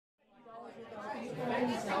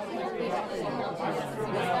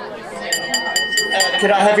could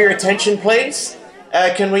I have your attention, please?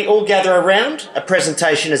 Can we all gather around? A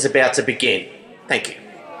presentation is about to begin. Thank you.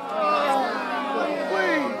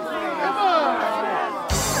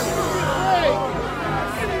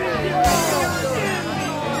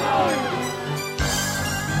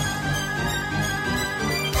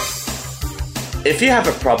 If you have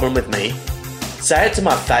a problem with me, say it to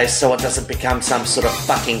my face so it doesn't become some sort of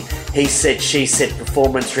fucking he said, she said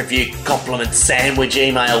performance review compliment sandwich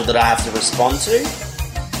email that I have to respond to.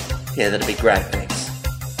 Yeah, that'd be great, thanks.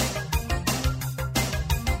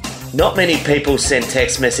 Not many people send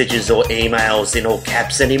text messages or emails in all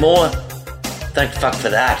caps anymore. Thank fuck for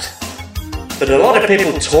that. But a lot of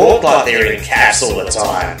people talk like they're in caps all the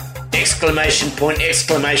time. Exclamation point,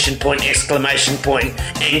 exclamation point, exclamation point,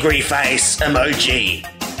 angry face, emoji.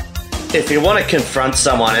 If you want to confront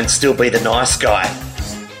someone and still be the nice guy,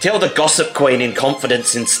 tell the gossip queen in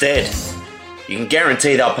confidence instead. You can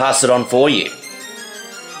guarantee they'll pass it on for you.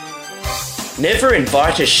 Never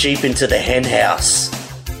invite a sheep into the hen house.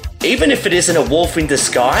 Even if it isn't a wolf in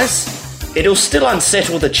disguise, it'll still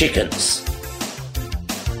unsettle the chickens.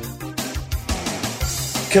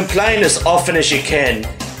 Complain as often as you can,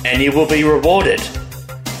 and you will be rewarded.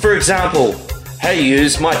 For example, hey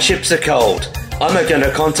yous, my chips are cold. I'm going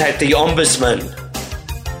to contact the ombudsman.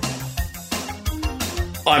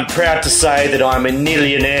 I'm proud to say that I'm a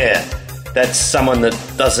millionaire. That's someone that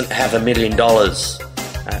doesn't have $1 million.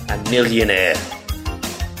 A millionaire.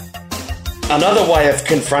 Another way of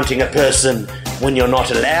confronting a person when you're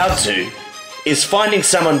not allowed to is finding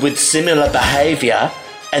someone with similar behaviour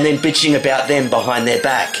and then bitching about them behind their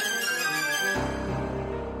back.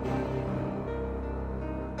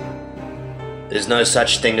 There's no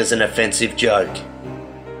such thing as an offensive joke.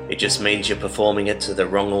 It just means you're performing it to the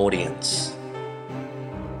wrong audience.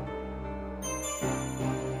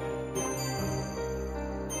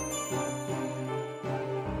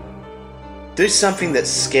 Do something that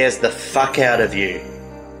scares the fuck out of you.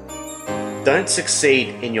 Don't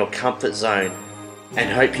succeed in your comfort zone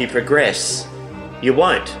and hope you progress. You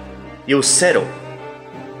won't. You'll settle.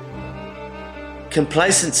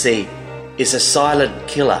 Complacency is a silent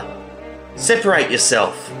killer. Separate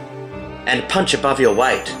yourself and punch above your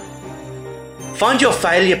weight. Find your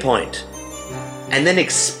failure point and then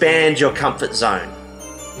expand your comfort zone.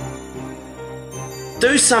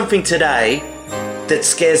 Do something today that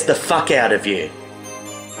scares the fuck out of you.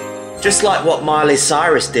 Just like what Miley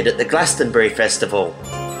Cyrus did at the Glastonbury Festival.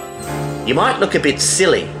 You might look a bit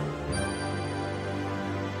silly,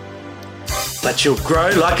 but you'll grow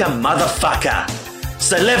like a motherfucker.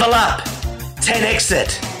 So level up, 10x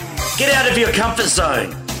it. Get out of your comfort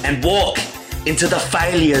zone and walk into the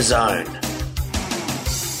failure zone.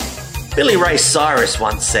 Billy Ray Cyrus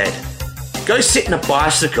once said, go sit in a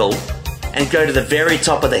bicycle and go to the very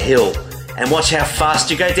top of the hill and watch how fast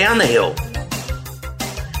you go down the hill.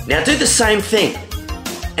 Now do the same thing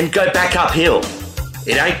and go back uphill.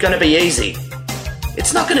 It ain't gonna be easy.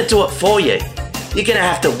 It's not gonna do it for you. You're gonna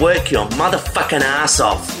have to work your motherfucking ass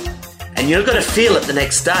off and you're gonna feel it the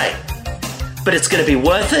next day. But it's gonna be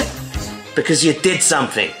worth it because you did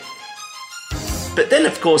something. But then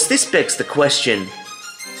of course this begs the question,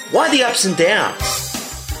 why the ups and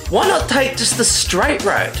downs? Why not take just the straight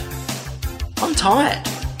road? I'm tired.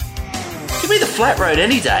 Give me the flat road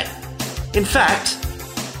any day. In fact,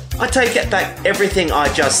 I take it back everything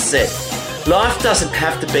I just said. Life doesn't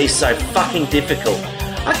have to be so fucking difficult.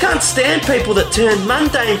 I can't stand people that turn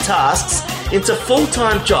mundane tasks into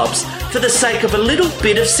full-time jobs for the sake of a little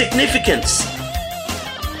bit of significance.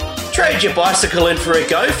 Trade your bicycle in for a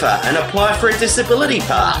gopher and apply for a disability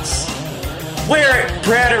pass. Wear it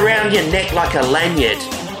proud around your neck like a lanyard.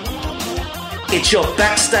 It's your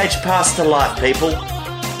backstage pass to life, people.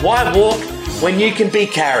 Why walk when you can be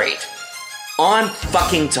carried? I'm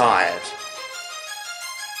fucking tired.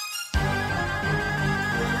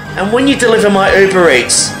 And when you deliver my Uber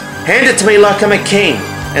Eats, hand it to me like I'm a king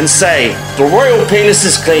and say, the royal penis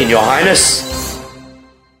is clean, your highness.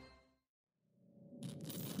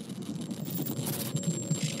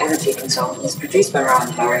 Energy Consultant is produced by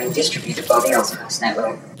Ryan Harry and distributed by the Ozcast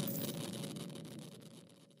Network.